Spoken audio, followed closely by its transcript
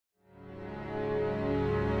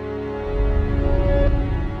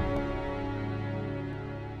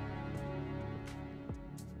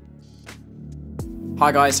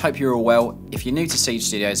Hi guys, hope you're all well. If you're new to Siege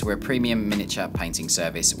Studios, we're a premium miniature painting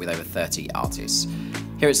service with over 30 artists.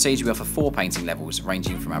 Here at Siege we offer 4 painting levels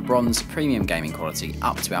ranging from our bronze, premium gaming quality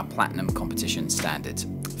up to our platinum competition standard.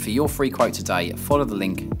 For your free quote today, follow the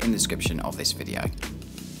link in the description of this video.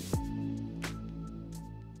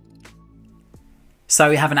 So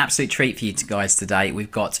we have an absolute treat for you guys today. We've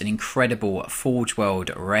got an incredible Forge World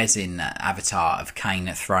resin Avatar of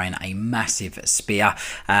Khaine throwing a massive spear.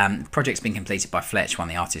 Project's been completed by Fletch, one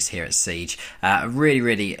of the artists here at Siege. A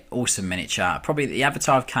really awesome miniature. Probably the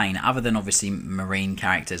Avatar of Khaine, other than obviously marine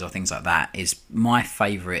characters or things like that, is my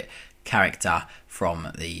favourite character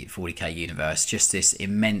from the 40k universe. Just this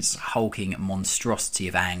immense hulking monstrosity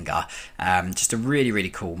of anger. Just a really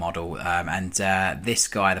cool model, and this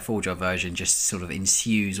guy, the Forge World version, just sort of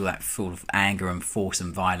ensues all that full of anger and force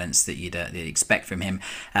and violence that you'd expect from him.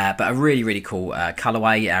 But a really cool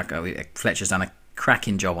colourway. Fletcher's done a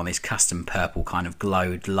cracking job on this custom purple kind of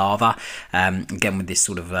glowed lava, again with this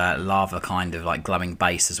sort of lava kind of like glowing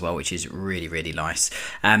base as well, which is really nice.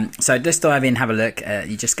 So let's dive in, have a look.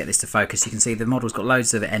 You just get this to focus. You can see the model's got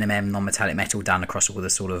loads of NMM non-metallic metal done across all the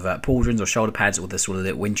sort of pauldrons or shoulder pads, all the sort of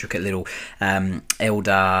little intricate little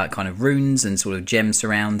Eldar kind of runes and sort of gem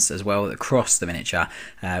surrounds as well across the miniature,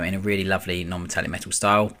 in a really lovely non-metallic metal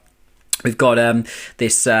style. We've got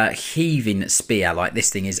this heaving spear. Like,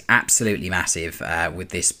 this thing is absolutely massive, with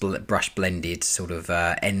this brush blended sort of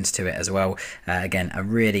end to it as well. Again, a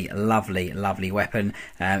really lovely weapon.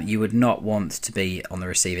 You would not want to be on the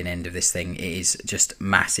receiving end of this thing. It is just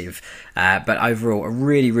massive. But overall, a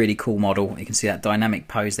really cool model. You can see that dynamic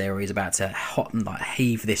pose there where he's about to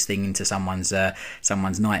heave this thing into someone's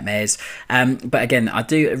nightmares. But again, I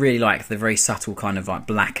do really like the very subtle kind of like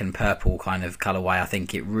black and purple kind of colourway. I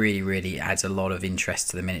think it really adds a lot of interest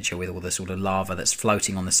to the miniature with all the sort of lava that's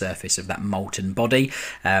floating on the surface of that molten body.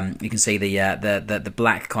 You can see the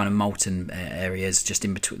black kind of molten areas just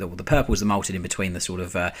in between. The purple is the molten in between the sort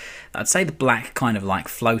of I'd say the black kind of like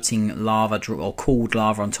floating lava or cooled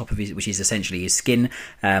lava on top of his, which is essentially his skin.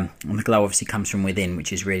 And the glow obviously comes from within,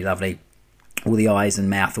 which is really lovely. All the eyes and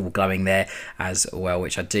mouth all glowing there as well,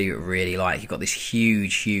 which I do really like. You've got this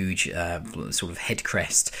huge sort of head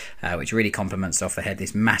crest, which really complements off the head,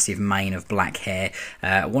 this massive mane of black hair.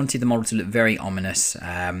 Wanted the model to look very ominous,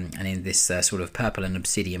 and in this sort of purple and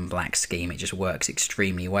obsidian black scheme, it just works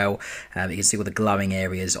extremely well. You can see all the glowing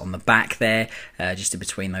areas on the back there, just in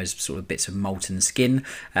between those sort of bits of molten skin.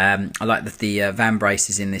 I like that the vambrace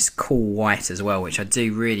is in this cool white as well, which I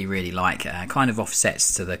do really like. Kind of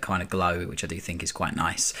offsets to the kind of glow, which I do think is quite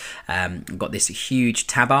nice. We've got this huge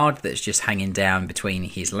tabard that's just hanging down between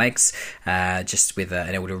his legs, just with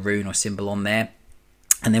an Eldar rune or symbol on there.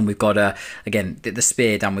 And then we've got, again, the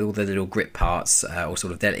spear done with all the little grip parts, or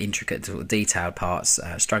sort of intricate, sort of detailed parts.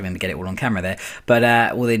 Struggling to get it all on camera there. But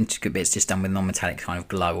all the intricate bits just done with non-metallic kind of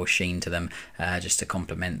glow or sheen to them, just to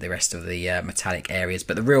complement the rest of the metallic areas.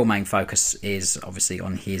 But the real main focus is obviously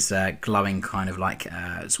on his glowing kind of like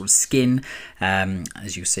sort of skin,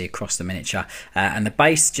 as you'll see across the miniature. And the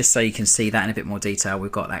base, just so you can see that in a bit more detail,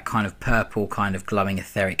 we've got that kind of purple kind of glowing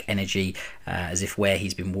etheric energy, as if where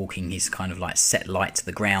he's been walking he's kind of like set light to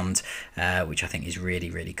the ground, which I think is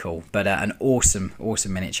really cool. But an awesome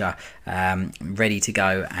miniature, ready to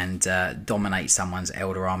go and dominate someone's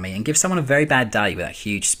Eldar army and give someone a very bad day with that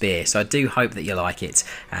huge spear. So I do hope that you like it.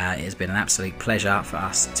 It has been an absolute pleasure for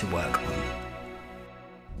us to work on.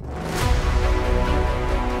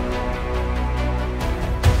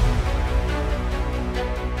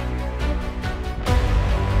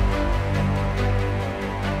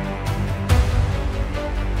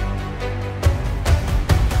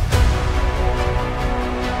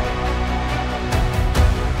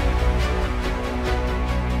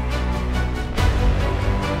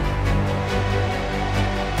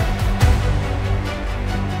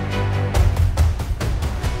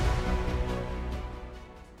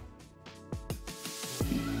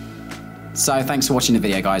 So thanks for watching the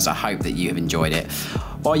video, guys. I hope that you have enjoyed it.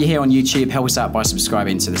 While you're here on YouTube, help us out by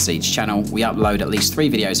subscribing to the Siege channel. We upload at least 3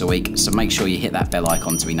 videos a week, so make sure you hit that bell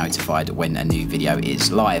icon to be notified when a new video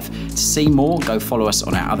is live. To see more, go follow us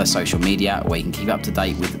on our other social media, where you can keep up to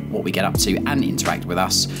date with what we get up to and interact with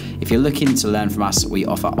us. If you're looking to learn from us, we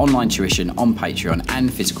offer online tuition on Patreon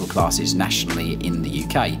and physical classes nationally in the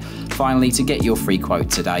UK. Finally, to get your free quote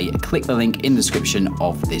today, click the link in the description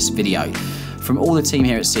of this video. From all the team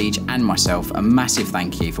here at Siege and myself, a massive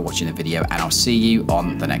thank you for watching the video, and I'll see you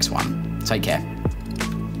on the next one. Take care.